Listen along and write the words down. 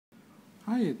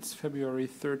Hi, it's February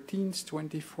 13th,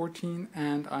 2014,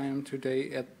 and I am today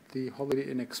at the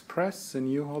Holiday Inn Express, the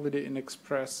new Holiday Inn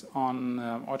Express on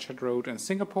Orchard Road in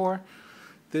Singapore.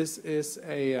 This is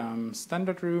a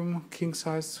standard room, king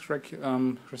size,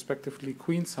 respectively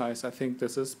queen size. I think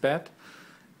this is bed.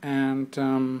 And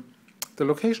the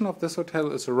location of this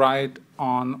hotel is right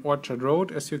on Orchard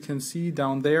Road. As you can see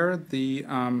down there, the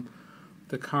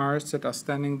cars that are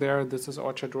standing there, this is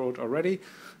Orchard Road already.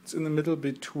 It's in the middle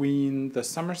between the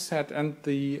Somerset and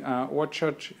the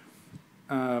Orchard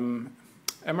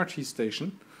MRT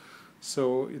station.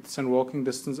 So it's in walking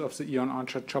distance of the Aeon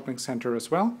Orchard Shopping Center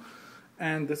as well.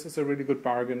 And this is a really good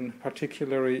bargain,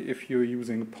 particularly if you're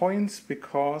using points,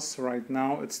 because right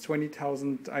now it's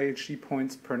 20,000 IHG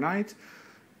points per night,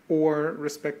 or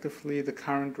respectively the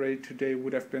current rate today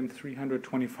would have been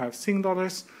 325 Sing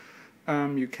dollars.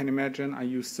 You can imagine I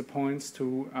used the points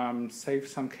to save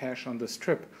some cash on this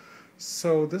trip.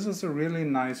 So this is a really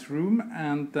nice room,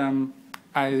 and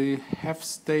I have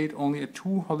stayed only at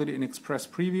 2 Holiday Inn Express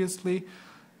previously,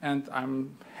 and I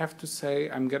have to say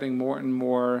I'm getting more and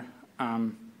more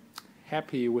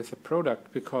happy with the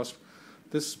product, because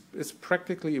this is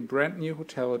practically a brand new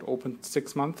hotel. It opened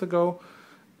 6 months ago.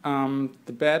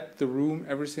 The bed, the room,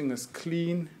 everything is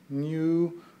clean,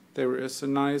 new. There is a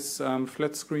nice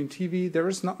flat screen TV. There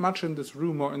is not much in this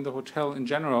room or in the hotel in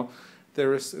general.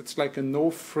 It's like a no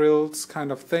frills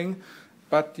kind of thing.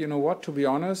 But you know what, to be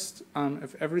honest,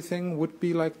 if everything would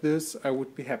be like this, I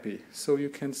would be happy. So you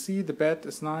can see the bed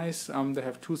is nice. They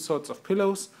have 2 sorts of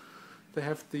pillows. They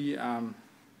have the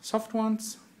soft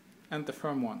ones and the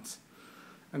firm ones.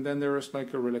 And then there is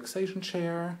like a relaxation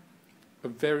chair, a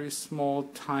very small,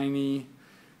 tiny,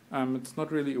 it's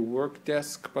not really a work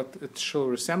desk, but it shall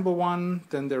resemble one.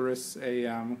 Then there is a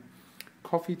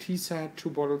coffee tea set, 2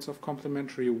 bottles of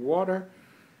complimentary water,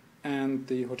 and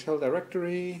the hotel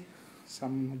directory,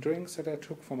 some drinks that I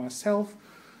took for myself.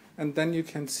 And then you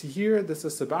can see here, this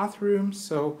is the bathroom.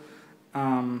 So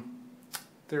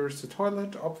there is the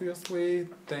toilet, obviously.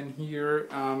 Then here,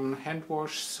 hand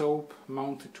wash, soap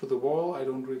mounted to the wall. I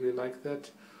don't really like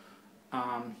that.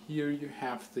 Here you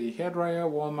have the hairdryer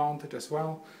wall mounted as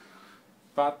well.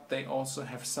 But they also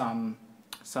have some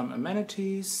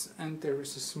amenities, and there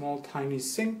is a small tiny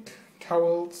sink,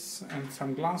 towels, and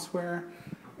some glassware.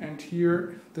 And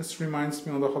here, this reminds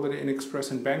me of the Holiday Inn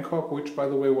Express in Bangkok, which by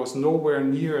the way was nowhere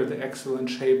near the excellent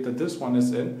shape that this one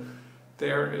is in.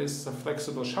 There is a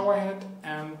flexible shower head,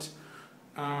 and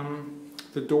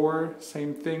the door,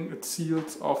 same thing, it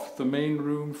seals off the main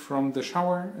room from the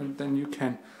shower, and then you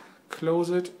can close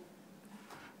it,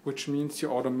 which means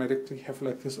you automatically have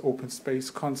like this open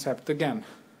space concept again.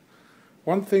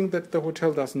 One thing that the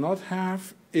hotel does not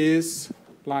have is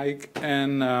like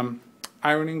an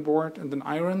ironing board and an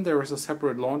iron. There is a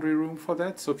separate laundry room for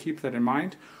that, so keep that in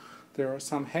mind. There are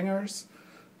some hangers.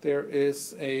 There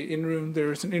is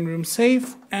an in-room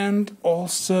safe, and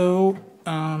also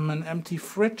an empty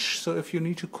fridge. So if you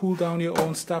need to cool down your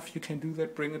own stuff, you can do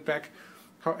that, bring it back.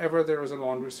 However, there is a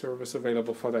laundry service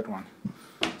available for that one.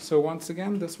 So once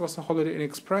again, this was the Holiday Inn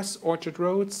Express, Orchard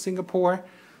Road, Singapore,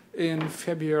 in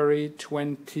February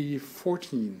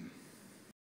 2014.